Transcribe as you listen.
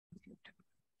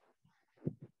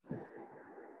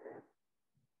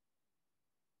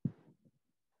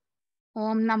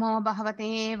Om Namo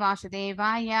Bhagavate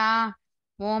Vasudevaya.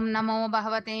 Om Namo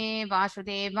Bhagavate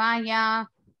Vasudevaya.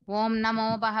 Om Namo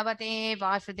Bhagavate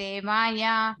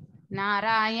Vasudevaya.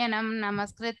 Narayanam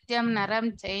Namaskrityam Naram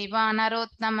Chaiva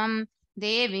Narottamam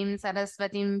Devim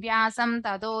Saraswatim Vyasam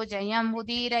Tado Jayam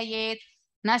Udirayet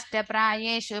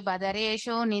Nashtaprayeshu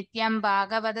Badareshu Nityam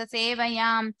Bhagavata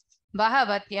Sevayam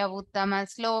Bhagatya Uttama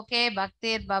Sloke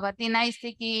Bhaktir Bhavati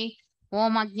Naistiki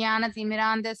Om Ajnana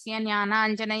Timirandasya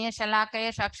Jnananjanaya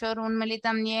Shalakaya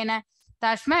Chakshurunmilitam Yena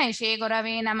Tashmai Shri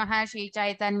Gurave Namaha Shri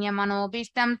Chaitanya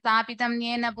Manobishtam Stapitam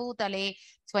Yena Bhutale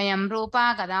Swayam Rupa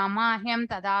Kadamahyam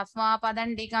Tada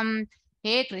Swapadandikam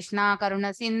He Krishna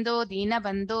Karuna Sindhu Dina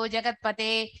Bandhu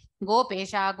Jagatpate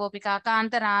Gopesha Gopika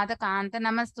Kanta Radha Kanta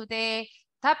Namastute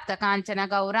Tapta Kanchana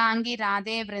Gaurangi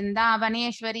Radhe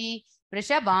Vrindavaneshwari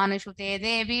Vrishabhanushute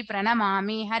Devi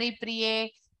Pranamami Haripriye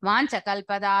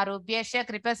वाञ्छकल्पदारुभ्यश्च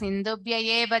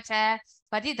कृपसिन्धुभ्यैव च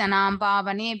पतितनां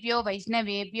पावनेभ्यो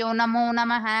वैष्णवेभ्यो नमो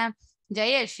नमः।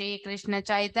 जय श्री कृष्ण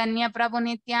चैतन्य प्रभु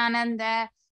नित्यानंद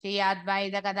श्री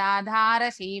अद्वैत गदाधार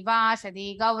श्रीवासदि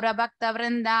गौर भक्त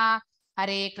वृंदा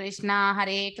हरे कृष्णा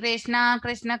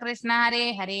कृष्ण कृष्ण हरे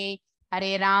हरे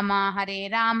हरे राम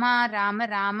राम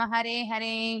राम हरे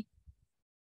हरे।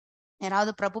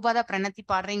 யாராவது Prabhupada பிரணத்தி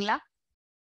பாடுறீங்களா?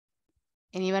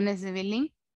 anyone is willing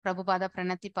Prabhupada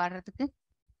பிரணத்தி பாடுறதுக்கு?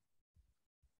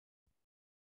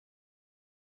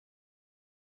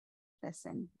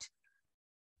 present.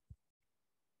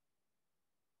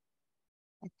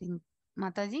 I think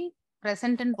Mathaji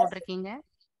present ன்னு போட்டிருக்கீங்க.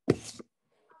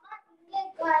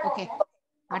 Okay.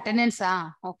 Attendance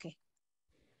okay.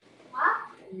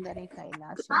 சுந்தரி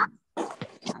கைலாசம்.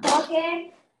 Okay.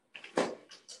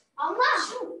 அம்மா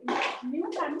நியூ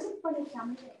கன்செப்ட்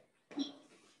பண்ணிட்டாங்க.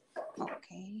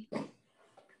 Okay.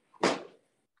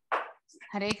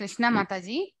 Hare Krishna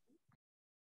Mathaji.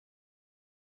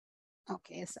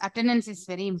 Okay, yes. Attendance is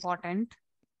very important.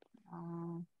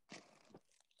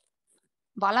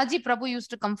 Balaji Prabhu used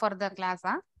to come for the class,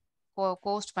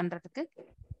 host பண்றதுக்கு.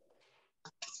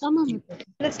 ஆமா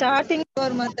starting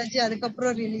ஒரு மாதாஜி அதுக்கு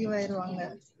அப்புறம் relieve ஆயிருவாங்க.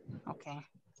 Okay.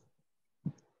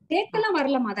 டேக்கெல்லாம்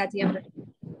வரல மாதாஜி அவர்.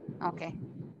 Okay.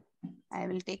 I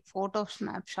will take photo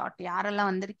snapshot.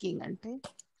 யாரெல்லாம் வந்திருக்கீங்கன்ட்டு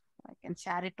I can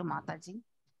share it to Mathaji.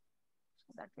 So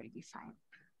that will be fine.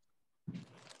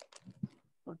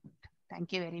 Good. Thank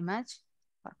you very much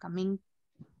for coming to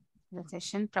the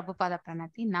session. Prabhupada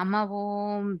Pranati. Nama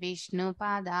Om Vishnu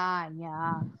Padaya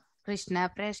Krishna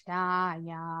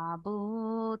Prasthaya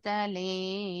Bhutale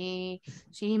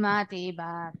Srimati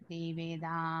Bhakti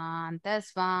Vedanta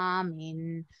Swamin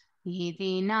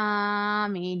Iti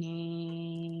Namine.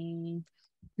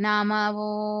 Nama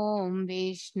Om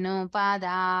Vishnu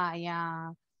Padaya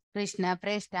Krishna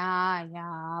Prasthaya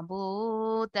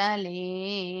Bhutale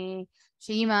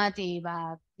Srimati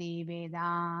Bhakti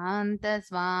Vedanta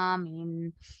Swamin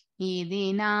Iti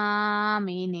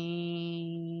Namine.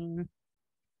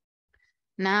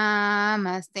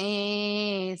 Namaste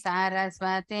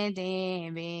Saraswate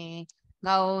Deve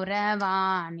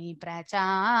Gauravani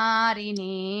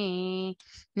Pracharine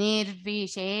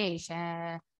Nirvishesha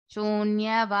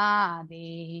Shunyavade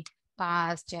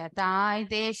Paschatai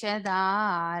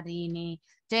Deshadarine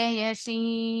Jaya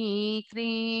Shri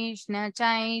Krishna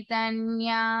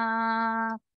Chaitanya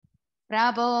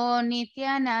Prabhu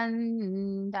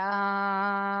Nityananda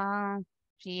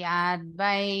Shri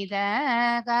Advaita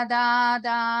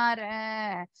Gadadhara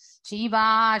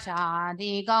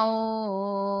Shivashadi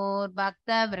Gaur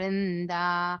Bhakta Vrinda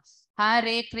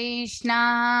Hare Krishna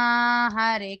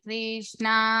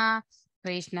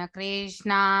Krishna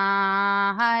Krishna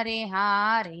Hare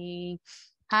Hare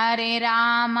Hare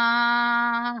Rama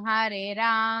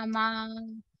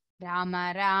Rama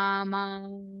Rama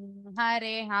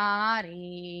Hare Hare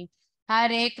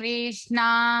Hare Krishna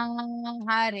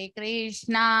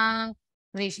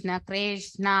Krishna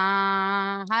Krishna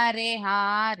Hare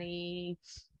Hare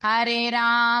Hare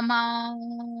Rama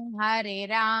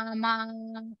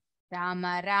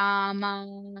Rama Rama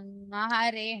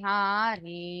Hare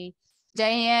Hare.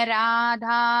 Jaya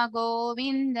Radha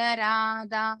Govinda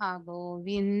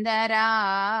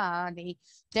Radhe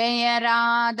Jaya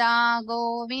Radha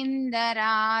Govinda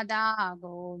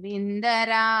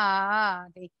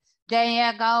Radhe Jaya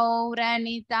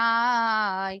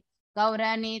Gauranitai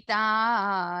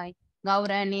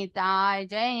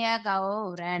Jaya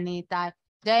Gauranitai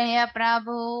Jaya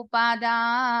Prabhupada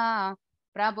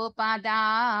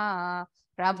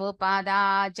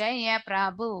Jaya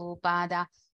Prabhupada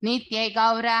Nitya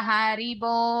Gaura Hari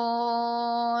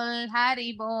Bol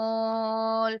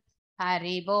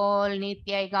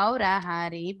Nitya Gaura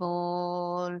Hari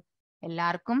Bol.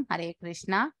 எல்லாருக்கும் ஹரே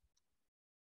கிருஷ்ணா.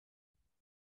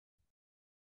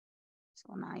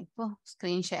 நான் இப்போ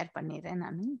screen share பண்ணிடுறேன்.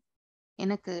 நான்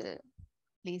எனக்கு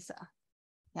please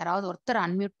யாராவது ஒருத்தர்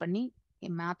unmute பண்ணி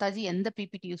மாதாஜி எந்த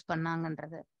பிபிடி யூஸ்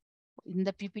பண்ணாங்கன்றத, இந்த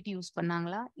பிபிடி யூஸ்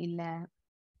பண்ணாங்களா இல்ல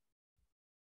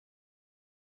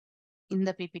இந்த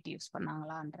பிபிடி யூஸ்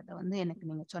பண்ணாங்களான்றத வந்து எனக்கு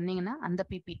நீங்க சொன்னீங்கன்னா அந்த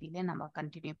பிபிடிலே நம்ம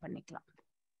கண்டினியூ பண்ணிக்கலாம்.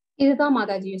 இதுதான்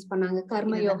மாதாஜி யூஸ் பண்ணாங்க,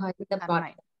 கர்ம yoga.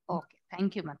 Okay,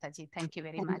 thank you Mataji, thank you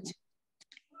very much.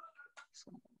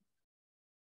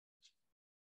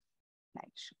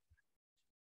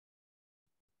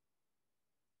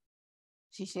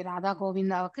 Sri Sri Radha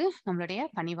கோவிந்தாவுக்கு நம்மளுடைய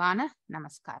பணிவான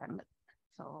நமஸ்காரங்கள்.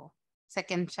 ஸோ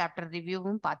செகண்ட் சாப்டர்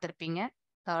ரிவ்யூவும் பார்த்துருப்பீங்க.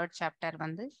 தேர்ட் சாப்டர்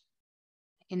வந்து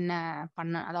என்ன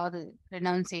பண்ண, அதாவது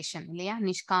ரெனவுன்சியேஷன் இல்லையா,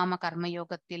 நிஷ்காம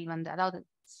கர்மயோகத்தில் வந்து அதாவது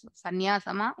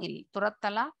சந்நியாசமா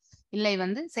துரத்தலா இல்லை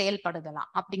வந்து செயல்படுதலாம்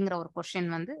அப்படிங்கிற ஒரு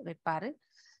கொஸ்டின் வந்து வைப்பாரு.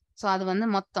 ஸோ அது வந்து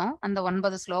மொத்தம் அந்த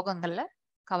 9 ஸ்லோகங்கள்ல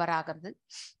கவர் ஆகிறது.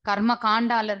 கர்ம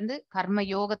காண்டால இருந்து கர்ம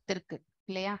யோகத்திற்கு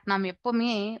இல்லையா, நாம்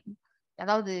எப்பவுமே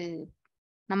அதாவது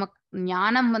நமக்கு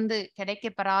ஞானம் வந்து கிடைக்க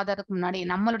பெறாததுக்கு முன்னாடி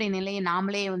நம்மளுடைய நிலையை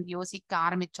நாமளே வந்து யோசிக்க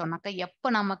ஆரம்பிச்சோம்னாக்கா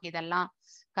எப்ப நமக்கு இதெல்லாம்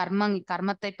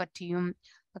கர்மத்தை பற்றியும்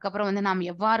அதுக்கப்புறம் வந்து நாம்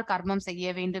எவ்வாறு கர்மம்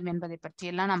செய்ய வேண்டும் என்பதை பற்றி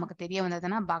எல்லாம் நமக்கு தெரிய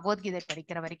வந்ததுன்னா பகவத்கீதை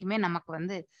படிக்கிற வரைக்குமே நமக்கு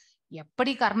வந்து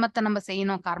எப்படி கர்மத்தை நம்ம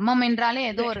செய்யணும், கர்மம் என்றாலே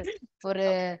ஏதோ ஒரு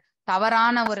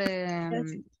தவறான ஒரு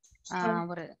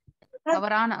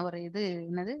தவறான ஒரு இது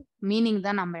என்னது மீனிங்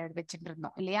தான் நம்ம வச்சுட்டு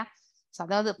இருந்தோம் இல்லையா.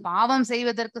 அதாவது பாவம்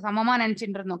செய்வதற்கு சமமா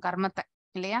நினைச்சிட்டு இருந்தோம் கர்மத்தை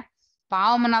இல்லையா.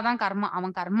 பாவம்னாதான் கர்மம்,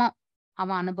 அவன் கர்மம்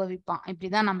அவன் அனுபவிப்பான்,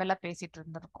 இப்படிதான் நம்ம எல்லாம் பேசிட்டு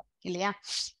இருந்திருக்கோம் இல்லையா.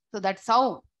 ஸோ தட்ஸ்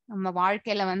ஹவ் நம்ம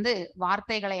வாழ்க்கையில வந்து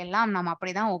வார்த்தைகளை எல்லாம் நம்ம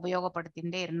அப்படிதான்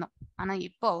உபயோகப்படுத்திகிட்டே இருந்தோம். ஆனா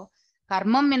இப்போ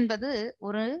கர்மம் என்பது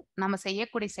ஒரு நம்ம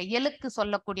செய்யக்கூடிய செயலுக்கு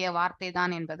சொல்லக்கூடிய வார்த்தை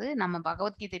தான் என்பது நம்ம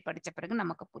பகவத்கீதை படிச்ச பிறகு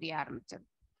நமக்கு புரிய ஆரம்பிச்சது.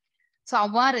 சோ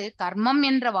அவ்வாறு கர்மம்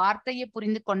என்ற வார்த்தையை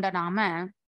புரிந்து கொண்ட நாம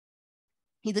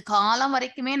இது காலம்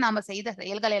வரைக்குமே நாம செய்த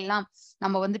செயல்கள் எல்லாம்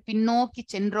நம்ம வந்து பின்னோக்கி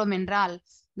சென்றோம் என்றால்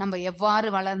நம்ம எவ்வாறு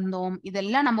வளர்ந்தோம்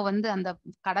இதெல்லாம் நம்ம வந்து அந்த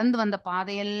கடந்து வந்த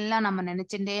பாதையெல்லாம் நம்ம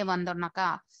நினைச்சுட்டே வந்தோம்னாக்கா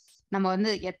நம்ம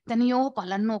வந்து எத்தனையோ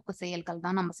பலநோக்கு செயல்கள்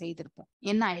தான் நம்ம செய்திருப்போம்.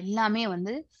 ஏன்னா எல்லாமே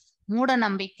வந்து மூட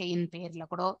நம்பிக்கையின் பேர்ல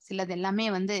கூட சிலது எல்லாமே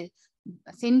வந்து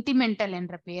சென்டிமெண்டல்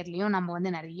என்ற பேர்லயும் நம்ம வந்து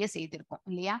நிறைய செய்திருக்கோம்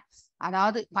இல்லையா.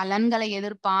 அதாவது பலன்களை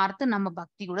எதிர்பார்த்து நம்ம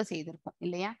பக்தி கூட செய்திருக்கோம்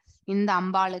இல்லையா. இந்த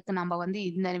அம்பாளுக்கு நம்ம வந்து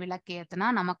இந்த விளக்கு ஏத்துனா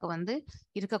நமக்கு வந்து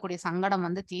இருக்கக்கூடிய சங்கடம்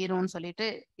வந்து தீரும்னு சொல்லிட்டு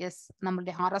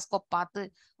நம்மளுடைய ஹாரோஸ்கோப் பார்த்து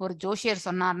ஒரு ஜோஷியர்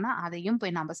சொன்னார்னா அதையும்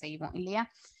போய் நம்ம செய்வோம் இல்லையா.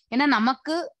 ஏன்னா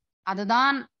நமக்கு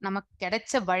அதுதான் நமக்கு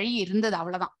கிடைச்ச வழி இருந்தது,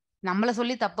 அவ்வளவுதான். நம்மளை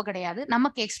சொல்லி தப்பு கிடையாது,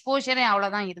 நமக்கு எக்ஸ்போஷரே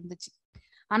அவ்வளவுதான் இருந்துச்சு.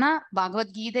 ஆனா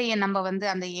பகவத்கீதையை நம்ம வந்து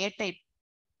அந்த ஏட்டை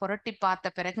புரட்டி பார்த்த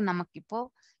பிறகு நமக்கு இப்போ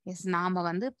நாம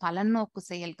வந்து பலநோக்கு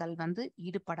செயல்கள் வந்து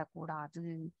ஈடுபடக்கூடாது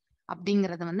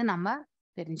அப்படிங்கறத வந்து நம்ம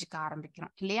தெரிஞ்சுக்க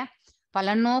ஆரம்பிக்கிறோம் இல்லையா.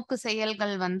 பலநோக்கு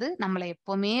செயல்கள் வந்து நம்மளை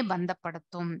எப்பவுமே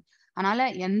பந்தப்படுத்தும். அதனால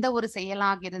எந்த ஒரு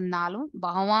செயலாக இருந்தாலும்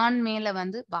பகவான் மேல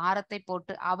வந்து பாரத்தை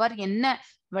போட்டு அவர் என்ன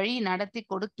வழி நடத்தி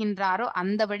கொடுக்கின்றாரோ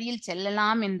அந்த வழியில்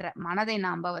செல்லலாம் என்ற மனதை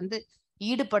நாம வந்து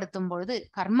ஈடுபடுத்தும் பொழுது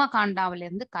கர்ம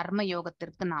காண்டாவிலிருந்து கர்ம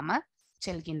யோகத்திற்கு நாம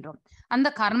செல்கின்றோம். அந்த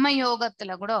கர்ம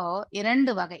யோகத்துல கூட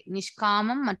 2 வகை,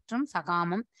 நிஷ்காமம் மற்றும்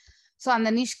சகாமம். சோ அந்த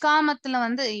நிஷ்காமத்துல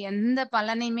வந்து எந்த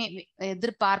பலனையுமே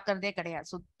எதிர்பார்க்கறதே கிடையாது,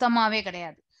 சுத்தமாவே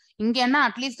கிடையாது. இங்க என்ன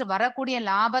அட்லீஸ்ட் வரக்கூடிய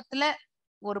லாபத்துல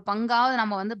ஒரு பங்காவது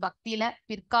நம்ம வந்து பக்தியில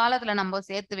பிற்காலத்துல நம்ம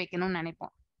சேர்த்து வைக்கணும்னு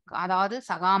நினைப்போம், அதாவது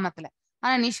சகாமத்துல.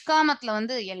 ஆனா நிஷ்காமத்துல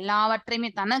வந்து எல்லாவற்றையுமே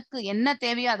தனக்கு என்ன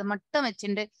தேவையோ அது மட்டும்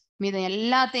வச்சுட்டு மீது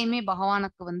எல்லாத்தையுமே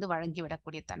பகவானுக்கு வந்து வழங்கி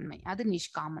விடக்கூடிய தன்மை, அது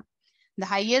நிஷ்காமம். இந்த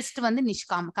ஹையஸ்ட் வந்து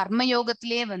நிஷ்காம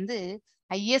கர்மயோகத்திலேயே வந்து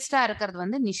ஹையஸ்டா இருக்கிறது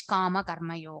வந்து நிஷ்காம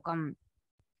கர்மயோகம்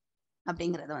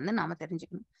அப்படிங்கறத வந்து நாம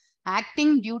தெரிஞ்சுக்கணும்.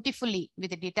 Acting beautifully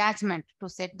with detachment to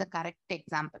set the correct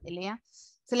example இல்லையா.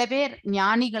 சில பேர்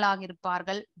ஞானிகளாக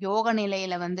இருப்பார்கள், யோக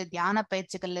நிலையில வந்து தியான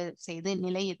பயிற்சிகள் செய்து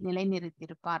நிலை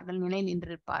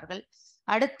நின்றிருப்பார்கள்.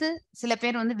 அடுத்து சில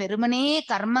பேர் வந்து வெறுமனே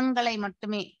கர்மங்களை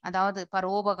மட்டுமே, அதாவது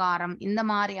பரோபகாரம் இந்த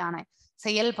மாதிரியான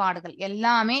செயல்பாடுகள்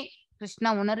எல்லாமே கிருஷ்ண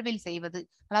உணர்வில் செய்வது,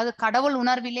 அதாவது கடவுள்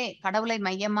உணர்விலே கடவுளை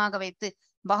மையமாக வைத்து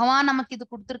பகவான் நமக்கு இது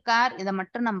கொடுத்திருக்கார், இதை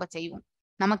மட்டும் நம்ம செய்வோம்,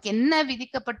 நமக்கு என்ன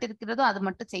விதிக்கப்பட்டிருக்கிறதோ அது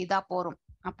மட்டும் செய்தா போறோம்.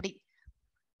 அப்படி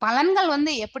பலன்கள்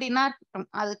வந்து எப்படின்னா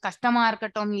அது கஷ்டமா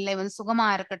இருக்கட்டும் இல்லை வந்து சுகமா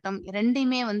இருக்கட்டும்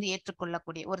ரெண்டையுமே வந்து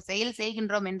ஏற்றுக்கொள்ளக்கூடிய ஒரு செயல்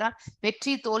செய்கின்றோம் என்றால்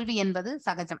வெற்றி தோல்வி என்பது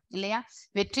சகஜம் இல்லையா.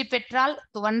 வெற்றி பெற்றால்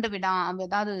துவண்டு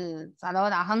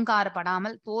அதாவது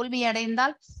அகங்காரப்படாமல், தோல்வி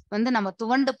அடைந்தால் வந்து நம்ம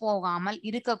துவண்டு போகாமல்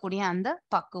இருக்கக்கூடிய அந்த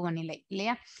பக்குவ நிலை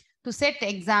இல்லையா. டு செட்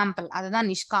எக்ஸாம்பிள், அதுதான்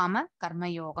நிஷ்காம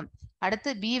கர்மயோகம். அடுத்து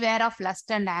B where of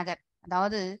lust and ஆகர்,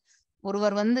 அதாவது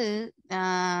ஒருவர் வந்து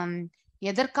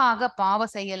எதற்காக பாவ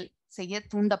செயல் செய்ய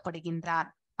தூண்டப்படுகின்றார்,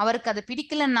 அவருக்கு அது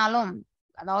பிடிக்கலன்னாலும்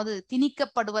அதாவது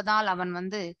திணிக்கப்படுவதால் அவன்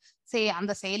வந்து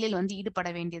அந்த செயலில் வந்து ஈடுபட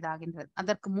வேண்டியதாகின்றது.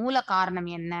 அதற்கு மூல காரணம்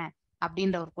என்ன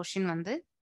அப்படின்ற ஒரு கொஸ்டின் வந்து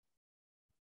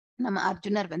நம்ம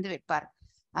அர்ஜுனர் வந்து வைப்பார்.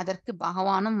 அதற்கு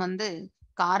பகவானும் வந்து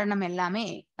காரணம் எல்லாமே,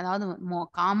 அதாவது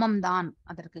காமம் தான்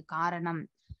அதற்கு காரணம்,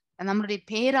 நம்மளுடைய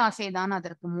பேராசை தான்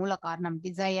அதற்கு மூல காரணம்,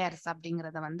 டிசையர்ஸ்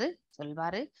அப்படிங்கிறத வந்து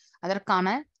சொல்வாரு. அதற்கான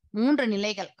 3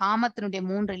 நிலைகள், காமத்தினுடைய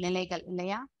 3 நிலைகள்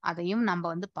இல்லையா, அதையும் நம்ம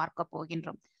வந்து பார்க்க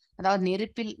போகின்றோம். அதாவது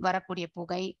நெருப்பில் வரக்கூடிய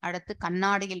புகை, அடுத்து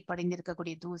கண்ணாடியில்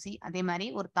படிந்திருக்கக்கூடிய தூசி, அதே மாதிரி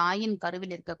ஒரு தாயின்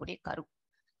கருவில் இருக்கக்கூடிய கரு.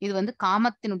 இது வந்து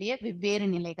காமத்தினுடைய வெவ்வேறு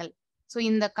நிலைகள். ஸோ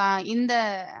இந்த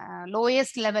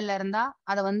லோயஸ்ட் லெவல்ல இருந்தா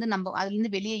அதை வந்து நம்ம அதுல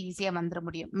இருந்து வெளியே ஈஸியா வந்துட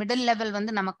முடியும். மிடில் லெவல்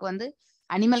வந்து நமக்கு வந்து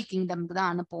அனிமல் கிங்டம்க்கு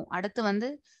தான் அனுப்பும். அடுத்து வந்து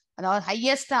அதாவது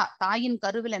ஹையஸ்டா தாயின்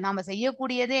கருவில நாம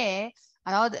செய்யக்கூடியதே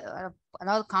அதாவது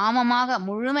அதாவது காமமாக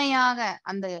முழுமையாக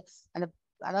அந்த அந்த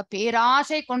அதாவது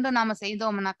பேராசை கொண்டு நாம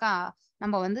செய்தோம்னாக்கா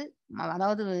நம்ம வந்து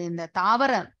அதாவது இந்த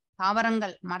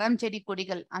தாவரங்கள், மரம், செடி,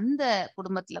 கொடிகள் அந்த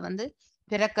குடும்பத்துல வந்து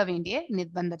பிறக்க வேண்டிய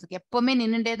நிர்பந்தத்துக்கு எப்பவுமே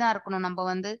நின்றுட்டேதான் இருக்கணும். நம்ம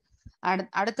வந்து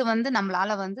அடுத்து வந்து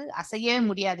நம்மளால வந்து அசையவே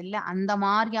முடியாது இல்ல, அந்த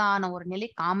மாதிரியான ஒரு நிலை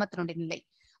காமத்தினுடைய நிலை.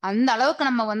 அந்த அளவுக்கு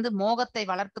நம்ம வந்து மோகத்தை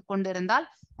வளர்த்து கொண்டு இருந்தால்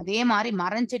அதே மாதிரி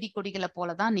மரஞ்செடி கொடிகளை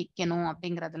போலதான் நிக்கணும்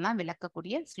அப்படிங்கறதெல்லாம்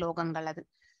விளக்கக்கூடிய ஸ்லோகங்கள் அது.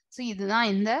 ஸோ இதுதான்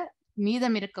இந்த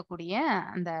மீதம் இருக்கக்கூடிய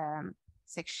அந்த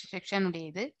செக்ஷனுடைய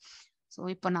இது. ஸோ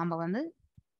இப்போ நாம வந்து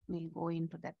வில் கோ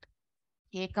இன்டு தட்.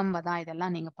 ஏகம் வதா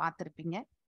இதெல்லாம் நீங்க பார்த்திருப்பீங்க.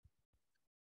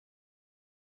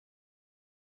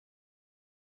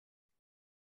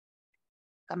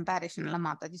 கம்பேரிஷன் எல்லாம்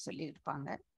மாதாஜி சொல்லி இருப்பாங்க.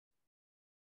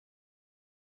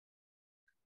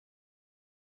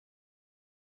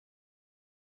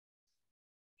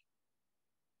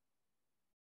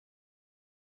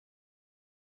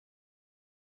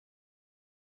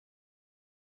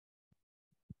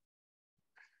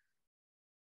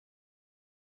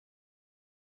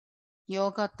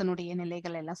 யோகத்தினுடைய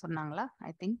நிலைகள் எல்லாம் சொன்னாங்களா?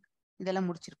 ஐ திங்க் இதெல்லாம்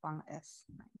முடிச்சிருப்பாங்க. எஸ்,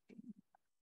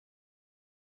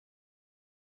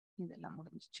 இதெல்லாம்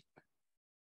முடிஞ்சிச்சு.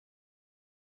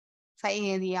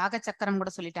 யாக சக்கரம்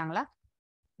கூட சொல்லிட்டாங்களா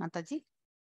மாதாஜி?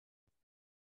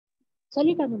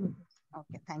 சொல்லிட்டாங்க.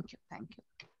 Okay, thank you thank you.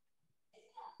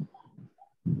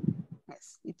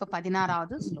 எஸ், இப்ப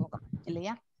 16வது ஸ்லோகம்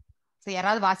இல்லையா? ஸோ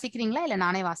யாராவது வாசிக்கிறீங்களா இல்ல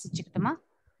நானே வாசிச்சுக்கிட்டுமா?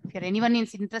 if anyone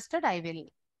is interested I will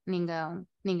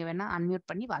நீங்க வேணா அன்மியூட்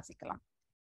பண்ணி வாசிக்கலாம்.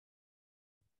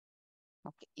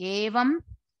 ஓகே. ஏவம்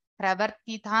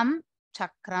பிரவர்த்திதம்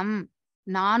சக்கரம்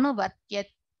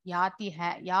நானுவர்த்யத்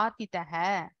யாதிதஹ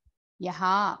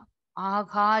யஹா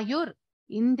ஆகாயுர்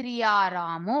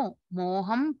இந்திரியாராமோ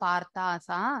மோகம்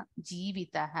பார்த்தாசா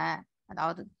ஜீவிதஹ.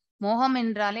 அதாவது மோகம்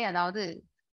என்றாலே அதாவது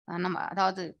நம்ம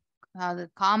அதாவது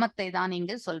காமத்தை தான்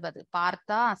இங்கு சொல்வது.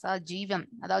 பார்த்தா அசா ஜீவம்,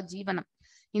 அதாவது ஜீவனம்.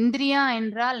 இந்திரியா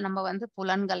என்றால் நம்ம வந்து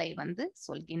புலன்களை வந்து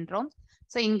சொல்கின்றோம்.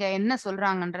 சோ இங்க என்ன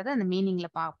சொல்றாங்கன்றத அந்த மீனிங்ல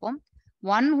பார்ப்போம்.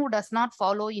 One who does not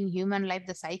follow in human life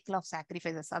the cycle of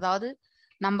sacrifices. அதாவது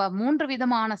நம்ம 3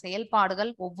 விதமான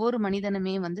செயல்பாடுகள் ஒவ்வொரு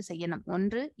மனிதனுமே வந்து செய்யணும்.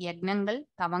 ஒன்று யக்ஞங்கள்,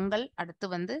 தவங்கள், அடுத்து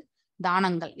வந்து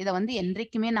தானங்கள். இதை வந்து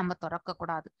என்றைக்குமே நம்ம துறக்க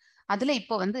கூடாது. அதுல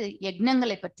இப்போ வந்து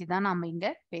யக்ஞங்களை பற்றி தான் நாம இங்க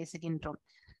பேசுகின்றோம்.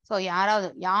 சோ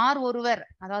யார் ஒருவர்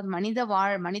அதாவது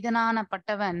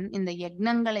மனிதனானப்பட்டவன் இந்த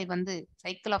யக்ஞங்களை வந்து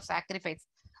சைக்கிள் ஆஃப் சாக்ரிஃபைஸ்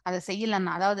அதை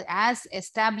செய்யலன்னா, அதாவது ஆஸ்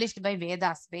எஸ்டாப்ளிஷ்ட் பை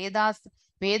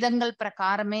வேதங்கள்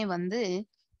பிரகாரமே வந்து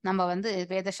நம்ம வந்து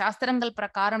வேத சாஸ்திரங்கள்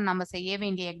பிரகாரம் நம்ம செய்ய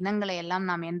வேண்டிய யக்ஞங்களை எல்லாம்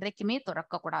நாம் என்றைக்குமே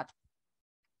துறக்க கூடாது.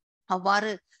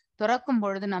 அவ்வாறு துறக்கும்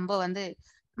பொழுது நம்ம வந்து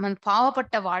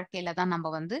பாவப்பட்ட வாழ்க்கையில தான் நம்ம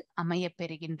வந்து அமைய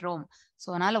பெறுகின்றோம். சோ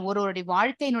அதனால ஒருவருடைய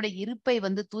வாழ்க்கையினுடைய இருப்பை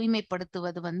வந்து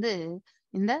தூய்மைப்படுத்துவது வந்து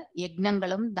இந்த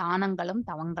யக்ஞங்களும் தானங்களும்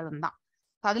தவங்களும் தான்.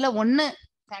 அதுல ஒண்ணு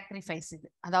சாக்ரிஃபைஸ். இது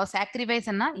அதாவது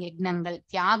சாக்ரிஃபைஸ்னா யக்ஞங்கள்,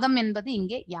 தியாகம் என்பது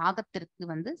இங்கே யாகத்திற்கு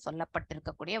வந்து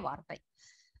சொல்லப்பட்டிருக்கக்கூடிய வார்த்தை.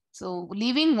 So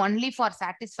living only for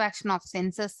satisfaction of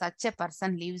senses, such a person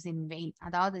lives in vain.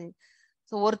 அதாவது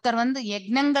ஒருத்தர் வந்து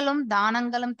யக்ஞங்களும்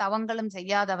தானங்களும் தவங்களும்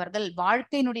செய்யாதவர்கள்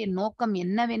வாழ்க்கையினுடைய நோக்கம்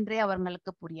என்னவென்றே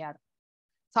அவங்களுக்கு புரியாது.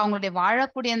 அவங்களுடைய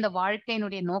வாழக்கூடிய அந்த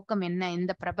வாழ்க்கையினுடைய நோக்கம் என்ன,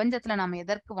 இந்த பிரபஞ்சத்துல நாம்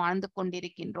எதற்கு வாழ்ந்து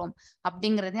கொண்டிருக்கின்றோம்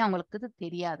அப்படிங்கிறதே அவங்களுக்கு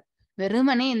தெரியாது.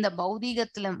 வெறுமனே இந்த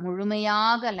பௌதீகத்துல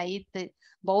முழுமையாக லயித்து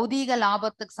பௌதீக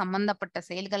லாபத்துக்கு சம்பந்தப்பட்ட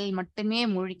செயல்களில் மட்டுமே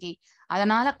மூழ்கி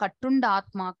அதனால கட்டுண்ட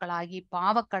ஆத்மாக்களாகி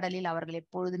பாவக்கடலில் அவர்கள்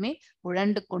எப்பொழுதுமே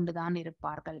உழண்டு கொண்டுதான்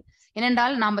இருப்பார்கள்.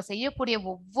 ஏனென்றால் நாம செய்யக்கூடிய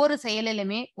ஒவ்வொரு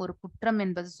செயலிலுமே ஒரு குற்றம்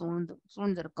என்பது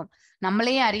சூழ்ந்திருக்கும்.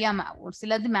 நம்மளையே அறியாம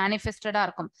சிலது மேனிஃபெஸ்டடா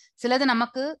இருக்கும், சிலது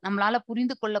நம்மளால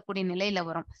புரிந்து கொள்ளக்கூடிய நிலையில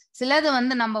வரும், சிலது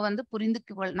வந்து நம்ம வந்து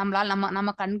நம்மளால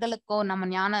நம்ம கண்களுக்கோ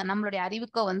நம்மளுடைய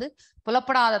அறிவுக்கோ வந்து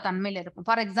புலப்படாத தன்மையில இருக்கும்.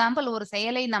 ஃபார் எக்ஸாம்பிள், ஒரு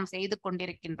செயலை நாம் செய்து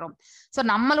கொண்டிருக்கின்றோம். சோ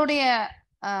நம்மளுடைய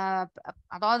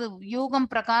அதாவது யூகம்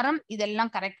பிரகாரம்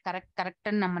இதெல்லாம்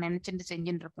கரெக்ட்னு நம்ம நினைச்சுட்டு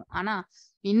செஞ்சுட்டு இருக்கோம். ஆனா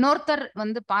இன்னொருத்தர்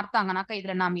பார்த்தாங்கன்னாக்கா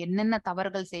இதுல நாம் என்னென்ன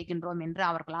தவறுகள் செய்கின்றோம் என்று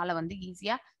அவர்களால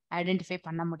ஈஸியா ஐடென்டிஃபை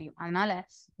பண்ண முடியும். அதனால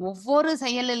ஒவ்வொரு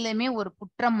செயலிலுமே ஒரு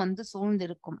குற்றம் சூழ்ந்து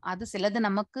இருக்கும். அது சிலது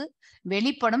நமக்கு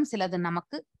வெளிப்படும், சிலது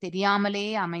நமக்கு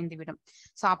தெரியாமலேயே அமைந்துவிடும்.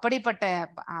 சோ அப்படிப்பட்ட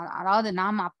அதாவது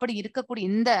நாம் அப்படி இருக்கக்கூடிய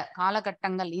இந்த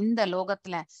காலகட்டங்கள், இந்த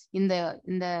லோகத்துல, இந்த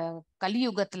இந்த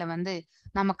கலியுகத்துல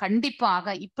நம்ம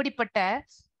கண்டிப்பாக இப்படிப்பட்ட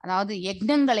அதாவது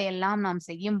யக்ஞங்களை எல்லாம் நாம்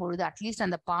செய்யும் பொழுது அட்லீஸ்ட்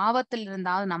அந்த பாவத்தில்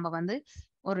இருந்தாவது நம்ம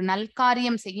ஒரு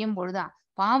நல்காரியம் செய்யும் பொழுது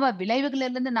பாவ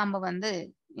விளைவுகளிலிருந்து நம்ம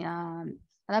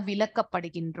அதாவது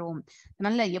விலக்கப்படுகின்றோம்.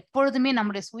 அதனால எப்பொழுதுமே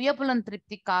நம்முடைய சுயபுலன்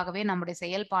திருப்திக்காகவே நம்முடைய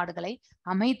செயல்பாடுகளை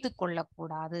அமைத்து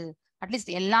கொள்ளக்கூடாது.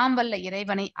 அட்லீஸ்ட் எல்லாம் வல்ல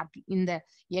இறைவனை இந்த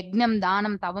யக்ஞம்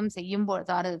தானம் தவம்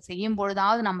செய்யும்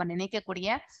பொழுதாவது நம்ம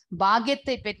நினைக்கக்கூடிய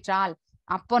பாக்கியத்தை பெற்றால்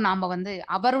அப்போ நாம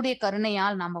அவருடைய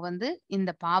கருணையால் நாம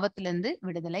இந்த பாவத்திலிருந்து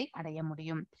விடுதலை அடைய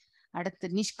முடியும். அடுத்து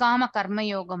நிஷ்காம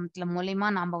கர்மயோகத்துல மூலியமா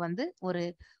நாம ஒரு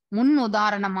முன்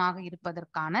உதாரணமாக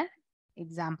இருப்பதற்கான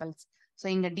எக்ஸாம்பிள்ஸ். ஸோ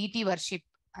இங்க டிடி வர்ஷிப்,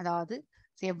 அதாவது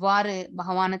எவ்வாறு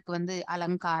பகவானுக்கு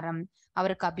அலங்காரம்,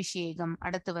 அவருக்கு அபிஷேகம்,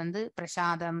 அடுத்து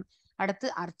பிரசாதம், அடுத்து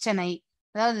அர்ச்சனை,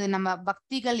 அதாவது நம்ம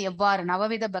பக்திகள் எவ்வாறு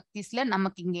நவவித பக்திஸ்ல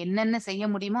நமக்கு இங்க என்னென்ன செய்ய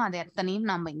முடியுமோ அதை அத்தனையும்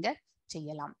நாம இங்க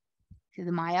செய்யலாம்.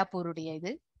 இது மாயாப்பூருடைய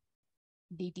இது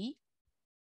டிடி.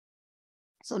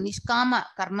 சோ நிஷ்காம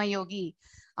கர்மயோகி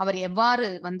அவர் எவ்வாறு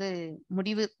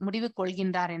முடிவு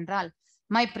கொள்கின்றார் என்றால்,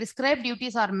 my prescribed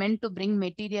duties are meant to bring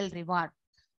material reward,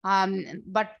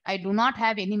 but I do not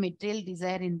have any material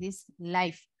desire in this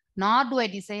life, nor do I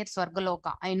desire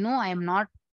Swargaloka. I know I am not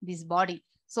this body,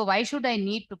 so why should I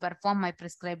need to perform my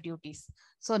prescribed duties?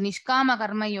 So நிஷ்காம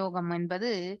கர்ம யோகம்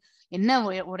என்பது என்ன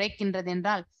உரைக்கின்றது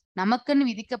என்றால், நமக்குன்னு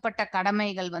விதிக்கப்பட்ட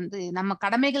கடமைகள் நம்ம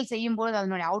கடமைகள் செய்யும் போது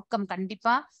அதனுடைய அவுட்கம்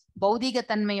கண்டிப்பா பௌதிக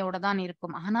தன்மையோட தான்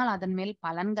இருக்கும். ஆனால் அதன் மேல்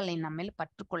பலன்களை நம்ம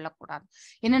பற்று கொள்ளக்கூடாது.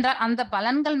 ஏனென்றால் அந்த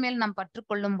பலன்கள் மேல் நாம்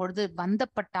பற்றுக்கொள்ளும் பொழுது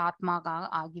பந்தப்பட்ட ஆத்மாக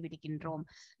ஆகிவிடுகின்றோம்.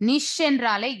 நிஷ்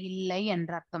என்றாலே இல்லை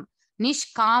என்ற அர்த்தம்,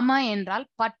 நிஷ்காம என்றால்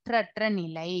பற்றற்ற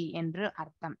நிலை என்று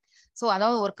அர்த்தம். சோ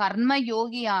அதாவது ஒரு கர்ம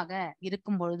யோகியாக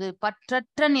இருக்கும் பொழுது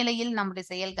பற்றற்ற நிலையில் நம்முடைய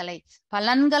செயல்களை,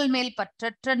 பலன்கள் மேல்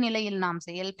பற்றற்ற நிலையில் நாம்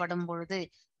செயல்படும் பொழுது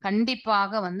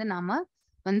கண்டிப்பாக நாம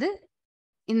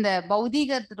இந்த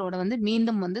பௌதீகத்தோட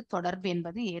மீண்டும் தொடர்பு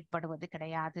என்பது ஏற்படுவது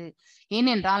கிடையாது.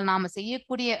 ஏனென்றால் நாம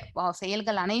செய்யக்கூடிய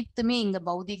செயல்கள் அனைத்துமே இங்க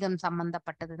பௌதீகம்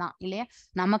சம்பந்தப்பட்டதுதான் இல்லையா.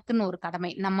 நமக்குன்னு ஒரு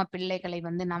கடமை, நம்ம பிள்ளைகளை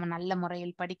நம்ம நல்ல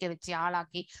முறையில் படிக்க வச்சு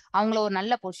ஆளாக்கி அவங்கள ஒரு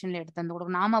நல்ல பொசிஷன்ல எடுத்து வந்து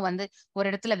கொடுக்கணும். நாம ஒரு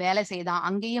இடத்துல வேலை செய்தா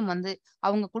அங்கேயும்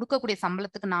அவங்க கொடுக்கக்கூடிய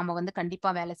சம்பளத்துக்கு நாம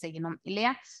கண்டிப்பா வேலை செய்யணும்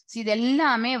இல்லையா. இது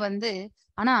எல்லாமே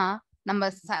ஆனா நம்ம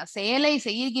செயலை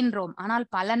செய்கின்றோம், ஆனால்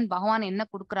பலன் பகவான் என்ன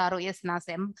கொடுக்குறாரோ, எஸ் நான்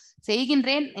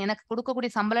செய்கின்றேன், எனக்கு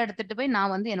கொடுக்கக்கூடிய சம்பளம் எடுத்துட்டு போய்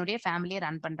நான் என்னுடைய ஃபேமிலியை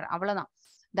ரன் பண்றேன், அவ்வளவுதான்,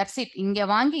 தட்ஸ் இட். இங்க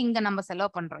வாங்கி இங்க நம்ம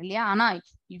செலவு பண்றோம் இல்லையா. ஆனா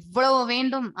இவ்வளவு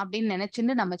வேண்டும் அப்படின்னு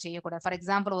நினைச்சுன்னு நம்ம செய்யக்கூடாது. ஃபார்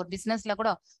எக்ஸாம்பிள் ஒரு பிசினஸ்ல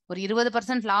கூட ஒரு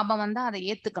 20% லாபம் வந்தா அதை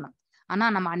ஏத்துக்கணும். ஆனா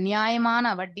நம்ம அநியாயமான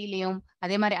வட்டியிலையும்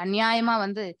அதே மாதிரி அநியாயமா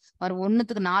ஒரு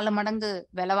 1க்கு 4 மடங்கு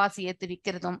விலைவாசி ஏத்து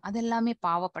விற்கிறதும் அது எல்லாமே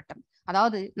பாவப்பட்டம்.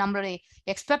 அதாவது நம்மளுடைய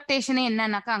எக்ஸ்பெக்டேஷனே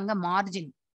என்னன்னாக்கா அங்க மார்ஜின்,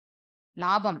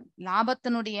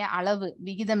 லாபத்தினுடைய அளவு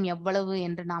விகிதம் எவ்வளவு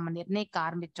என்று நாம நிர்ணயிக்க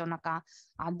ஆரம்பிச்சோம்னாக்கா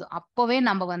அது அப்பவே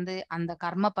நம்ம அந்த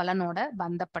கர்ம பலனோட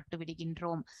பந்தப்பட்டு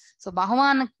விடுகின்றோம். சோ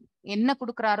பகவானுக்கு என்ன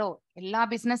கொடுக்குறாரோ எல்லா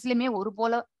பிசினஸ்லயுமே ஒரு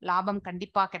போல லாபம்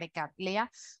கண்டிப்பா கிடைக்காது இல்லையா.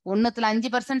 1த்துல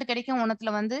 5% கிடைக்கும்,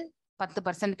 1த்துல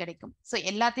 10% கிடைக்கும். சோ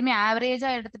எல்லாத்தையுமே ஆவரேஜா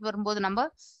எடுத்துட்டு வரும்போது நம்ம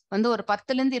ஒரு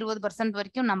 10ல இருந்து 20%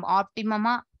 வரைக்கும் நம்ம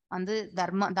ஆப்டிமமா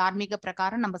தார்மீக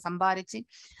பிரகாரம் நம்ம சம்பாரிச்சு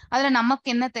அதுல நமக்கு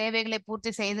என்ன தேவைகளை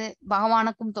பூர்த்தி செய்து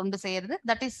பகவானுக்கும் தொண்டு செய்யறது,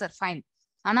 தட் இஸ் ஃபைன்.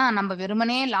 ஆனா நம்ம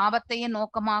வெறுமனே லாபத்தையே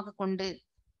நோக்கமாக கொண்டு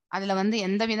அதுல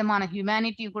எந்த விதமான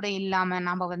ஹியூமனிட்டி கூட இல்லாம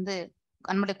நாம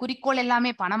நம்மளுடைய குறிக்கோள்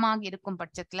எல்லாமே பணமாக இருக்கும்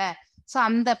பட்சத்துல சோ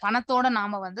அந்த பணத்தோட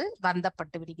நாம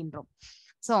பந்தப்பட்டு விடுகின்றோம்.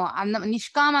 சோ அந்த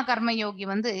நிஷ்காம கர்ம யோகி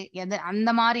அந்த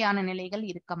மாதிரியான நிலைகள்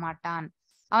இருக்க மாட்டான்.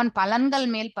 அவன் பலன்கள்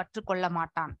மேல் பற்று கொள்ள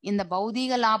மாட்டான். இந்த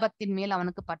பௌதீக லாபத்தின் மேல்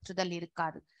அவனுக்கு பற்றுதல்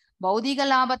இருக்காது. பௌதீக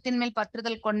லாபத்தின் மேல்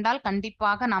பற்றுதல் கொண்டால்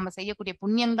கண்டிப்பாக நாம செய்யக்கூடிய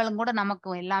புண்ணியங்களும் கூட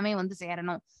நமக்கு எல்லாமே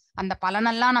சேரணும், அந்த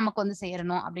பலனெல்லாம் நமக்கு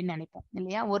சேரணும் அப்படின்னு நினைப்போம்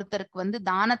இல்லையா. ஒருத்தருக்கு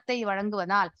தானத்தை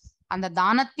வழங்குவதால் அந்த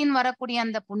தானத்தின் வரக்கூடிய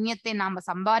அந்த புண்ணியத்தை நாம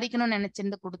சம்பாதிக்கணும்னு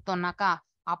நினைச்சிருந்து கொடுத்தோம்னாக்கா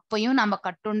அப்பையும் நம்ம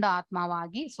கட்டுண்ட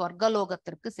ஆத்மாவாகி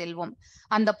சொர்க்கலோகத்திற்கு செல்வோம்.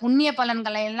 அந்த புண்ணிய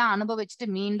பலன்களை எல்லாம் அனுபவிச்சுட்டு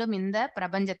மீண்டும் இந்த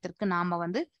பிரபஞ்சத்திற்கு நாம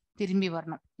திரும்பி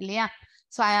வரணும் இல்லையா.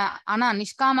 சோ ஆனா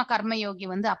நிஷ்காம கர்மயோகி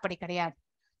அப்படி கிடையாது.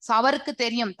 சோ அவருக்கு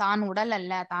தெரியும் தான் உடல்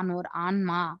அல்ல, தான் ஒரு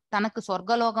ஆன்மா, தனக்கு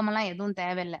சொர்க்கலோகம் எல்லாம் எதுவும்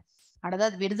தேவையில்லை,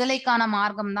 அதாவது விடுதலைக்கான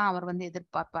மார்க்கம் தான் அவர்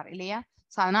எதிர்பார்ப்பார் இல்லையா.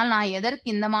 சோ அதனால நான் எதற்கு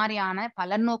இந்த மாதிரியான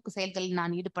பலநோக்கு செயல்களில்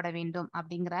நான் ஈடுபட வேண்டும்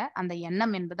அப்படிங்கிற அந்த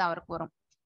எண்ணம் என்பது அவருக்கு வரும்.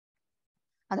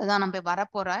 அதுதான் நம்ம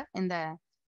வரப்போற இந்த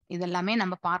இதெல்லாமே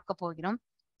நம்ம பார்க்க போகிறோம்.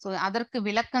 சோ அதற்கு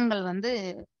விளக்கங்கள் வந்து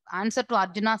answer to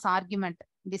Arjuna's argument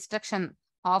destruction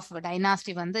of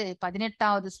dynasty வந்து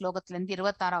 18வது ஸ்லோகத்துல இருந்து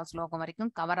 26வது ஸ்லோகம்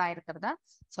வரைக்கும் கவர் ஆயிருக்கிறதா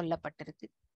சொல்லப்பட்டிருக்கு.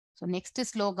 ஸோ நெக்ஸ்ட்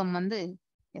ஸ்லோகம் வந்து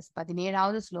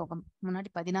 17வது ஸ்லோகம். முன்னாடி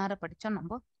 16 படிச்சோம்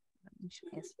நம்ம.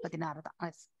 16 தான்.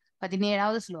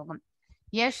 17வது ஸ்லோகம்.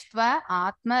 யஷ்த்வ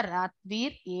ஆத்ம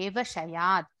ராத்வீர் ஏவ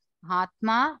ஷயாத்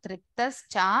ஆத்மா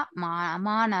திருப்தஸ்சா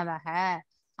மானவஹ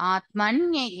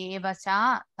ஆத்மன்ய ஏவசா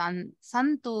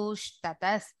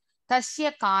சந்துஷ்டதஸ் தஸ்ய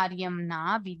காரியம் நா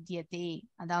வித்யதே.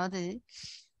 அதாவது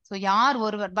சோ யார்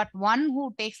ஒருவர் but one who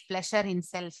tax pleasure in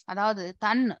self, அதாவது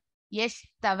தன்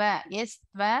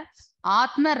எஸ்த்வ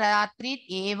ஆத்ம ராத்ரி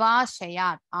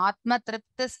ஏவாஷயாத் ஆத்ம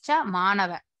திருப்தஸ்ச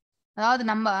மானவ. அதாவது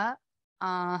நம்ம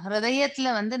ஹிருதயத்துல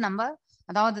வந்து நம்ம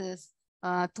அதாவது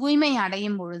தூய்மை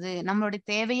அடையும் பொழுது நம்மளுடைய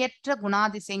தேவையற்ற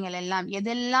குணாதிசயங்கள் எல்லாம்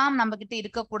எதெல்லாம் நம்ம கிட்ட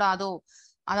இருக்கக்கூடாதோ,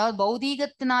 அதாவது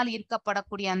பௌதீகத்தினால்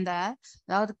ஈர்க்கப்படக்கூடிய அந்த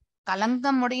அதாவது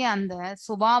கலங்கமுடைய அந்த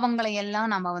சுபாவங்களை எல்லாம்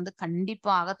நம்ம வந்து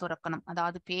கண்டிப்பாக துறக்கணும்.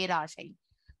 அதாவது பேராசை,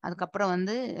 அதுக்கப்புறம்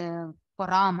வந்து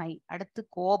பொறாமை, அடுத்து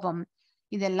கோபம்,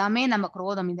 இது எல்லாமே நம்ம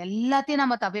குரோதம், இது எல்லாத்தையும்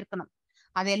நம்ம தவிர்க்கணும்.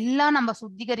 அதெல்லாம் நம்ம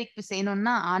சுத்திகரிப்பு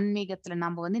செய்யணும்னா ஆன்மீகத்துல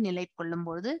நம்ம வந்து நிலை கொள்ளும்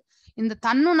பொழுது இந்த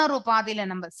தன்னுணர்வு பாதையில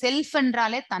நம்ம செல்ஃப்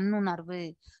என்றாலே தன்னுணர்வு,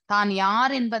 தான்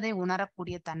யார் என்பதை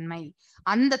உணரக்கூடிய தன்மை.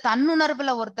 அந்த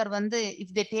தன்னுணர்வுல ஒருத்தர் வந்து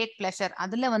இஃப் தே டேக் பிளஷர்,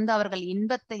 அதுல வந்து அவர்கள்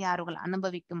இன்பத்தை யார்கள்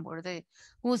அனுபவிக்கும் பொழுது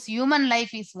whose human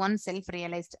life is one self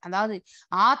realized, அதாவது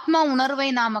ஆத்ம உணர்வை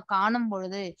நாம காணும்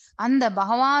பொழுது அந்த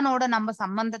பகவானோட நம்ம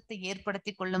சம்பந்தத்தை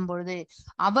ஏற்படுத்தி கொள்ளும் பொழுது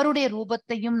அவருடைய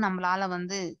ரூபத்தையும் நம்மளால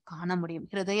வந்து காண முடியும்.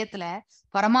 ஹிருதயத்துல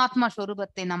பரமாத்மா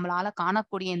ஸ்வரூபத்தை நம்மளால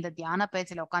காணக்கூடிய இந்த தியான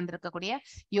பயிற்சியில உட்கார்ந்து இருக்கக்கூடிய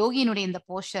யோகியினுடைய இந்த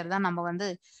போஸ்டர் தான் நம்ம வந்து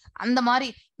அந்த மாதிரி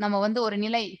நம்ம வந்து ஒரு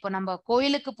நிலை. இப்போ நம்ம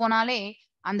கோயிலுக்கு போனாலே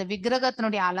அந்த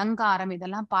விக்கிரகத்தினுடைய அலங்காரம்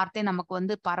இதெல்லாம் பார்த்தே நமக்கு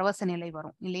வந்து பரவச நிலை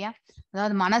வரும் இல்லையா?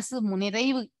 அதாவது மனசு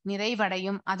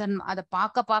நிறைவடையும். அதை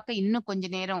பார்க்க இன்னும் கொஞ்ச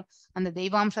நேரம் அந்த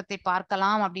தெய்வாம்சத்தை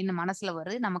பார்க்கலாம் அப்படின்னு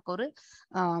மனசுல நமக்கு ஒரு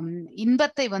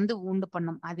இன்பத்தை வந்து உண்டு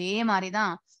பண்ணும். அதே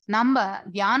மாதிரிதான் நம்ம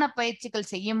தியான பயிற்சிகள்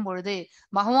செய்யும் பொழுது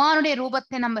பகவானுடைய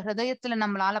ரூபத்தை நம்ம ஹிருதயத்துல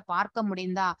நம்மளால பார்க்க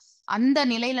முடிந்தா அந்த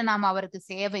நிலையில நாம அவருக்கு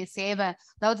சேவை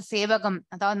அதாவது சேவகம்,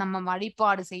 அதாவது நம்ம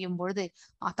வழிபாடு செய்யும் பொழுது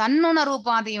தன்னுணர்வு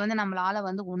பாதையை வந்து நம்மளால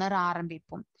வந்து உணர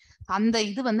ஆரம்பிப்போம். அந்த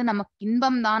இது வந்து நமக்கு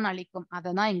இன்பம் தான் அளிக்கும்.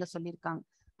 அததான் இங்க சொல்லியிருக்காங்க.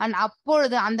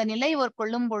 அப்பொழுது அந்த நிலை ஒரு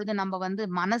கொள்ளும் பொழுது நம்ம வந்து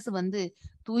மனசு வந்து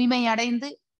தூய்மை அடைந்து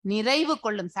நிறைவு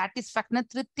கொள்ளும், சாட்டிஸ்பாக்ஷன்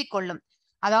திருப்தி கொள்ளும்.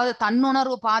 அதாவது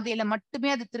தன்னுணர்வு பாதையில மட்டுமே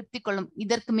அது திருப்தி கொள்ளும்.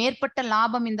 இதற்கு மேற்பட்ட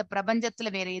லாபம் இந்த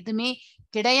பிரபஞ்சத்துல வேற எதுவுமே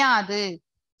கிடையாது.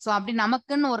 சோ அப்படி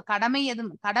நமக்குன்னு ஒரு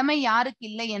கடமை யாருக்கு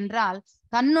இல்லை என்றால்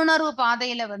தன்னுணர்வு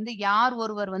பாதையில வந்து யார்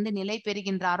ஒருவர் வந்து நிலை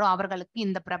பெறுகின்றாரோ அவர்களுக்கு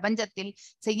இந்த பிரபஞ்சத்தில்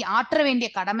ஆற்ற வேண்டிய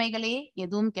கடமைகளே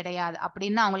எதுவும் கிடையாது.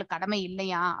 அப்படின்னா அவங்களுக்கு கடமை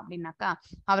இல்லையா அப்படின்னாக்கா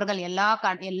அவர்கள்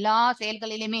எல்லா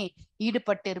செயல்களிலுமே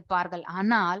ஈடுபட்டு இருப்பார்கள்.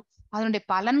 ஆனால் அதனுடைய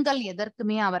பலன்கள்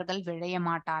எதற்குமே அவர்கள் விழைய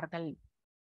மாட்டார்கள்.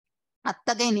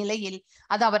 அத்தகைய நிலையில்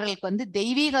அது அவர்களுக்கு வந்து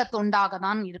தெய்வீக தொண்டாக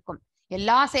தான் இருக்கும்.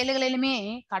 எல்லா செயல்களிலுமே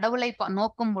கடவுளை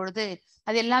நோக்கும் பொழுது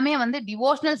அது எல்லாமே வந்து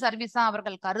டிவோஷனல் சர்வீஸா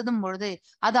அவர்கள் கருதும் பொழுது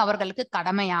அது அவர்களுக்கு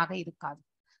கடமையாக இருக்காது.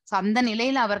 அந்த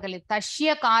நிலையில அவர்கள்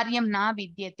தஷ்ய காரியம் நா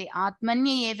வித்யத்தே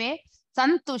ஆத்மன்ய ஏவே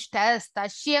சந்துஷ்டஸ்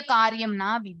தஷ்ய காரியம்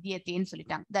நா வித்யத்தேன்னு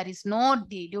சொல்லிட்டாங்க. there is no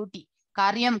duty.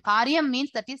 காரியம்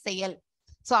மீன்ஸ் தட் இஸ் செயல்.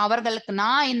 சோ அவர்களுக்கு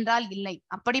நான் என்றால் இல்லை.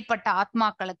 அப்படிப்பட்ட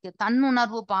ஆத்மாக்களுக்கு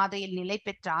தன்னுணர்வு பாதையில் நிலை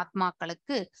பெற்ற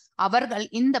ஆத்மாக்களுக்கு அவர்கள்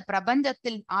இந்த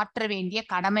பிரபஞ்சத்தில் ஆற்ற வேண்டிய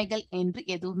கடமைகள் என்று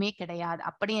எதுவுமே கிடையாது.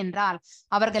 அப்படி என்றால்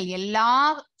அவர்கள் எல்லா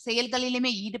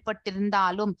செயல்களிலுமே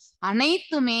ஈடுபட்டிருந்தாலும்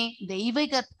அனைத்துமே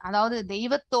அதாவது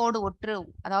தெய்வத்தோடு ஒற்று,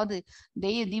 அதாவது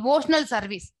டிவோஷனல்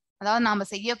சர்வீஸ், அதாவது நாம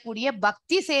செய்யக்கூடிய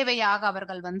பக்தி சேவையாக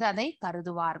அவர்கள் வந்து அதை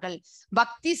கருதுவார்கள்.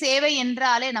 பக்தி சேவை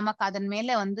என்றாலே நமக்கு அதன்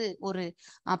மேல வந்து ஒரு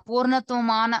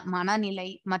பூர்ணத்துவமான மனநிலை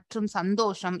மற்றும்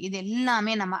சந்தோஷம் இது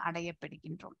எல்லாமே நம்ம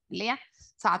அடையப்படுகின்றோம் இல்லையா?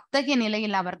 சோ அத்தகைய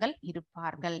நிலையில் அவர்கள்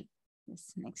இருப்பார்கள்.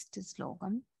 நெக்ஸ்ட்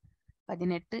ஸ்லோகம்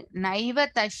 18. நைவ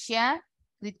தஷ்ய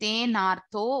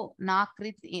கிருதேனார்த்தோ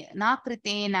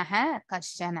நாக்ருதேனஹ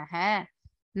கஷ்டனஹ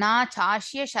நா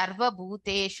சாஷ்ய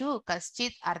சர்வபூதேஷு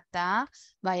கஷ்டித் அர்த்தா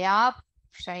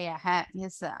வயாப்ஷயஹ.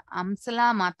 எஸ் அம்சலா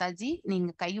மாதாஜி,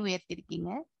 நீங்க கை உயர்த்திருக்கீங்க.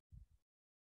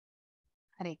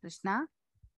 ஹரே கிருஷ்ணா.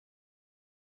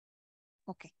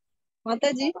 ஓகே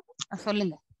மாதாஜி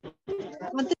சொல்லுங்க.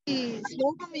 மாதாஜி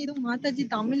ஸ்லோகம் இது மாதாஜி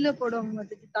தமிழ்ல போடுவாங்க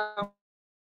மாதாஜி.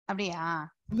 அப்படியா?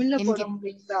 தமிழ்ல போட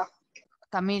முடியுங்களா?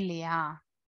 தமிழ்லையா?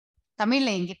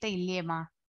 தமிழ்ல என்கிட்ட இல்லையேம்மா.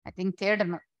 ஐ திங்க்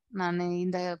தேடணும். நான்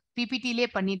இந்த பிபிடிலே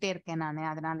பண்ணிட்டே இருக்கேன் நானு.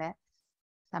 அதனால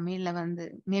தமிழ்ல வந்து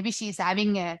மேபி ஷீ இஸ்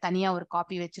ஹேவிங் தனியா ஒரு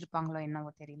காப்பி வச்சிருப்பாங்களோ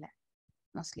என்னவோ தெரியல.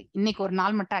 மோஸ்ட்லி இன்னைக்கு ஒரு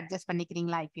நாள் மட்டும் அட்ஜஸ்ட்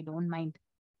பண்ணிக்கிறீங்களா, இஃப் யூ டோன்ட் மைண்ட்?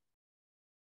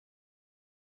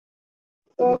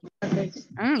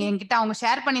 என்கிட்ட அவங்க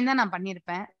ஷேர் பண்ணி தான் நான்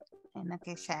பண்ணிருப்பேன்.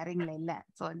 எனக்கு ஷேரிங்ல இல்ல.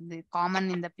 சோ இது காமன்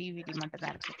இந்த பிவிடி மட்டும்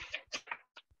தான் இருக்கு.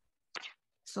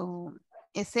 So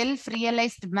a self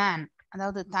realized man,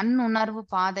 அதாவது தன் உணர்வு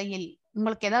பாதையில்.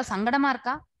 உங்களுக்கு ஏதாவது சங்கடமா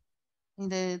இருக்கா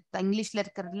இது இங்கிலீஷ்ல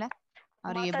இருக்கிறதுல?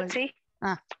 Mataji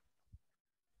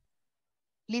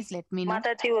please let me no.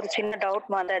 Mataji ஒரு சின்ன டவுட்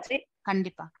மாதாஜி.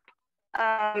 கண்டிப்பா.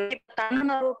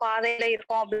 தன்னுணர்வு பாதையில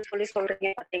இருக்கோம் அப்படின்னு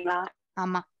சொல்றீங்க பாத்தீங்களா?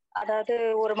 ஆமா. அதாவது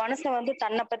ஒரு மனுஷன் வந்து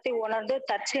தன்னை பத்தி உணர்ந்து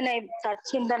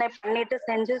தற்சிந்தனை பண்ணிட்டு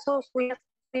செஞ்சு சுய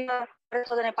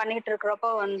பரிசோதனை பண்ணிட்டு இருக்கிறப்போ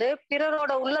வந்து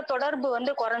பிறரோட உள்ள தொடர்பு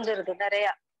வந்து குறைஞ்சிருக்கு நிறைய.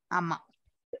 ஆமா.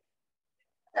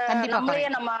 நம்மளையே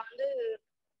நம்ம வந்து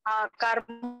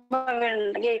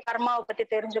கர்மாவை பத்தி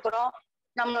தெரிஞ்சுக்கிறோம்.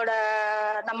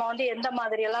 நம்ம வந்து எந்த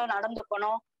மாதிரி எல்லாம்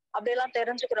நடந்துக்கணும் அப்படி எல்லாம்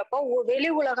தெரிஞ்சுக்கிறப்போ வெளி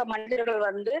உலக மனிதர்கள்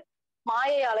வந்து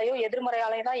மாயையாலையும்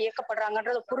எதிர்மறையாலையும் தான்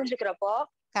இயக்கப்படுறாங்கன்றத புரிஞ்சுக்கிறப்போ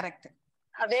கரெக்ட்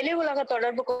வெளி உலக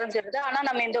தொடர்பு குறைஞ்சிருது. ஆனா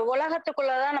நம்ம இந்த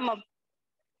உலகத்துக்குள்ளதான் நம்ம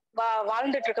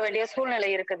வாழ்ந்துட்டு இருக்க வேண்டிய சூழ்நிலை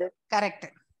இருக்குது. Correct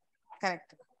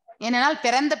correct. ஏனென்றால்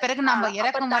பிறந்த பிறகு நம்ம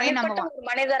இறக்கும் வரை நம்ம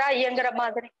மனிதரா இயங்குற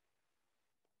மாதிரி.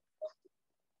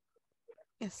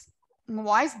 எஸ், உங்க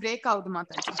வாய்ஸ் பிரேக் ஆகுது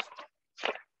மாதாஜி.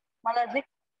 மாதாஜி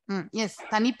எஸ்,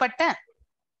 தனிப்பட்ட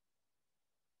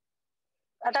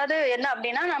அதாவது என்ன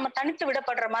அப்படின்னா நம்ம தனித்து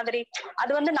விடப்படுற மாதிரி.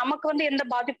 அது வந்து நமக்கு வந்து எந்த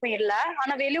பாதிப்பும் இல்லை.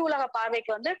 ஆனா வெளி உலக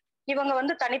பார்வைக்கு வந்து இவங்க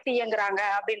வந்து தனித்து இயங்குறாங்க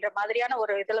அப்படின்ற மாதிரியான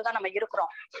ஒரு இதுலதான் நம்ம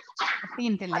இருக்கிறோம்.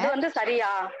 அது வந்து சரியா?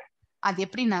 அது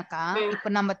எப்படின்னாக்கா, இப்ப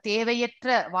நம்ம தேவையற்ற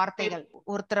வார்த்தைகள்,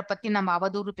 ஒருத்தரை பத்தி நம்ம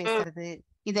அவதூறு பேசுறது,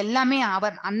 இது எல்லாமே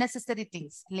unnecessary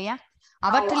things இல்லையா?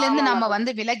 அவற்றிலிருந்து நம்ம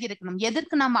வந்து விலகி இருக்கணும்.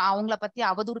 எதற்கு நம்ம அவங்கள பத்தி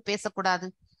அவதூறு பேசக்கூடாது?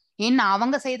 ஏன்னா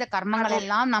அவங்க செய்த கர்மங்கள்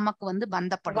எல்லாம் நமக்கு வந்து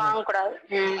பந்தப்படும்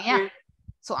இல்லையா?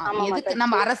 சோ எதுக்கு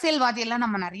நம்ம அரசியல்வாதி எல்லாம்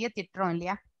நம்ம நிறைய திட்டுறோம்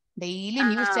இல்லையா? டெய்லி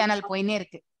நியூஸ் சேனல் போயினே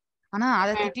இருக்கு. ஆனா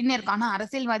அதை திட்டினே இருக்கான். ஆனா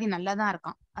அரசியல்வாதி நல்லாதான்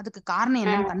இருக்கான். அதுக்கு காரணம்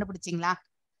என்னன்னு கண்டுபிடிச்சிங்களா?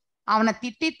 அவனை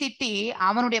திட்டி திட்டி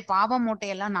அவனுடைய பாவ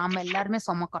மூட்டையெல்லாம் நாம எல்லாருமே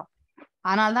சுமக்கிறோம்.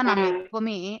 அதனாலதான் நம்ம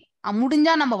எப்பவுமே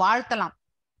முடிஞ்சா நம்ம வாழ்த்தலாம்.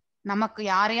 நமக்கு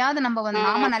யாரையாவது நம்ம வந்து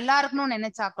நாம நல்லா இருக்கணும்னு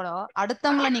நினைச்சா கூட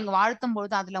அடுத்தவங்களை நீங்க வாழ்த்தும்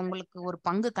பொழுது அதுல உங்களுக்கு ஒரு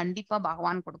பங்கு கண்டிப்பா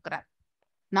பகவான் கொடுக்கிறார்.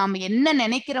 நாம என்ன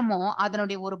நினைக்கிறோமோ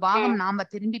அதனுடைய ஒரு பாகம் நாம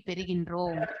திரும்பி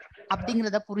பெறுகின்றோம்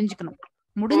அப்படிங்கிறத புரிஞ்சுக்கணும்.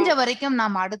 முடிஞ்ச வரைக்கும்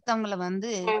நாம அடுத்தவங்களை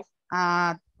வந்து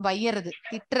வையறது,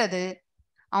 திட்டுறது,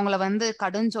 அவங்கள வந்து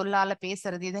கடும் சொல்லால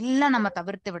பேசுறது, இதெல்லாம் நம்ம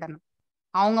தவிர்த்து விடணும்.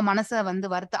 அவங்க மனசை வந்து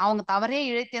அவங்க தவறே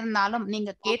இழைத்திருந்தாலும்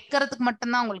நீங்க கேட்கறதுக்கு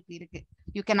மட்டும்தான் உங்களுக்கு இருக்கு.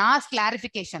 You can ask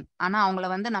clarification. ஆனா அவங்கள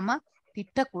வந்து நம்ம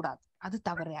திட்டக்கூடாது, அது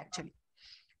தவறு actually.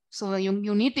 So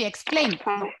you need to explain.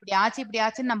 இப்படி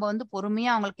ஆச்சுன்னு நம்ம வந்து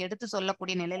பொறுமையா அவங்களுக்கு எடுத்து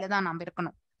சொல்லக்கூடிய நிலையில தான் நம்ம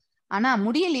இருக்கணும். ஆனா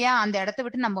முடியலையா அந்த இடத்த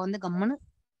விட்டு நம்ம வந்து கம்முன்னு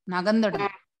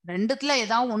நகர்ந்துடணும். ரெண்டுத்துல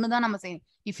ஏதாவது ஒண்ணுதான் நம்ம செய்யணும்.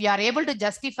 If you are able to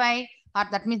justify or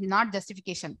that means not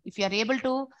justification, if you are able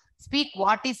to speak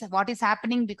what is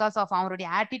happening because of அவருடைய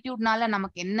ஆட்டிடியூட்னால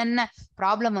நமக்கு என்னென்ன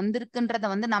ப்ராப்ளம் வந்திருக்குன்றத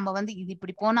வந்து நம்ம வந்து இது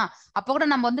இப்படி போனா அப்ப கூட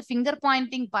நம்ம வந்து ஃபிங்கர்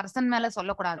பாயிண்டிங் பர்சன் மேல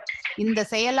சொல்லக்கூடாது. இந்த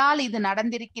செயலால் இது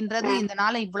நடந்திருக்கின்றது,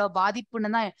 இதனால இவ்வளவு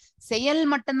பாதிப்புன்னு தான் செயல்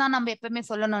மட்டும்தான் நம்ம எப்பவுமே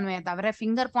சொல்லணுமே தவிர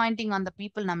ஃபிங்கர் பாயிண்டிங் அந்த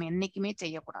பீப்புள் நம்ம என்னைக்குமே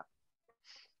செய்யக்கூடாது.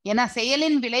 ஏன்னா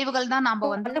செயலின் விளைவுகள் தான்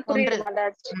நாம வந்து ஒன்று.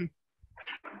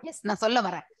 நான் சொல்ல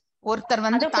வரேன், ஒருத்தர்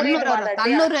வந்து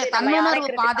தன்னுணர்வு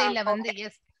பாதையில வந்து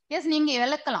எஸ் நீங்க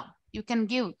விளக்கலாம். You can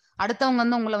give. அடுத்தவங்க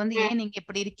வந்து உங்களை வந்து ஏன் நீங்க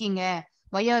இப்படி இருக்கீங்க,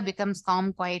 why you becomes calm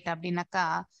quiet அப்படின்னாக்கா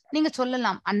நீங்க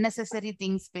சொல்லலாம். unnecessary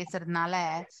things பேசுறதுனால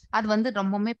அது வந்து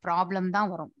ரொம்பவுமே ப்ராப்ளம்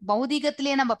தான் வரும்.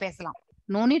 பௌதிகத்திலேயே நம்ம பேசலாம்.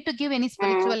 no need to give any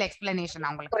spiritual explanation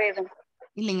அவங்களுக்கு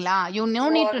இல்லைங்களா? You no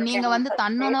need to. நீங்க வந்து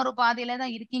தன்னுணர்வு பாதையில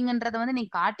தான் இருக்கீங்கன்றத வந்து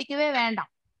நீங்க காட்டிக்கவே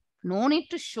வேண்டாம். no need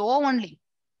to show only.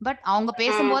 But அவங்க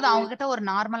பேசும்போது அவங்க கிட்ட ஒரு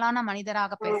நார்மலான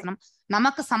மனிதராக பேசணும்.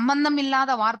 நமக்கு சம்பந்தம்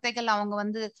இல்லாத வார்த்தைகள் அவங்க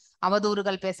வந்து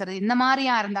அவதூறுகள் பேசுறது இந்த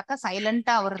மாதிரியா இருந்தாக்கா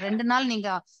சைலண்டா ஒரு 2 நாள் நீங்க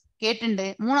கேட்டுண்டு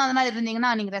 3ஆவது நாள்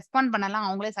இருந்தீங்கன்னா நீங்க ரெஸ்பாண்ட் பண்ணலாம்.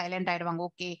 அவங்களே சைலண்ட் ஆயிடுவாங்க.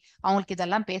 ஓகே, அவங்களுக்கு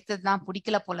இதெல்லாம் பேசுறதுதான்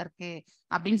பிடிக்கல போல இருக்கு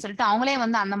அப்படின்னு சொல்லிட்டு அவங்களே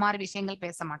வந்து அந்த மாதிரி விஷயங்கள்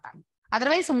பேச மாட்டாங்க.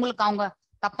 அதர்வைஸ் உங்களுக்கு அவங்க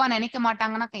தப்பா நினைக்க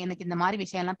மாட்டாங்கன்னா எனக்கு இந்த மாதிரி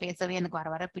விஷயம் எல்லாம் பேசவே எனக்கு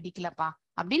வர பிடிக்கலப்பா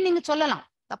அப்படின்னு நீங்க சொல்லலாம்.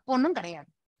 தப்பு ஒன்றும் கிடையாது.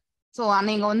 சோ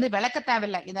நீங்க வந்து விளக்க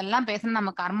தேவையில்லை. இதெல்லாம் பேசணும்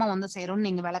நம்ம கர்மம் வந்து சேரும்னு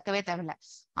நீங்க விளக்கவே தேவையில்லை.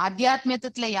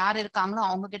 ஆத்தியாத்மியத்துல யார் இருக்காங்களோ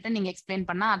அவங்க கிட்ட நீங்க எக்ஸ்பிளைன்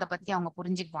பண்ணா அதை பத்தி அவங்க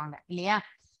புரிஞ்சுக்குவாங்க இல்லையா?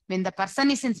 இந்த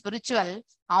பர்சன் இஸ் இன் ஸ்பிரிச்சுவல்,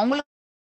 அவங்களுக்கு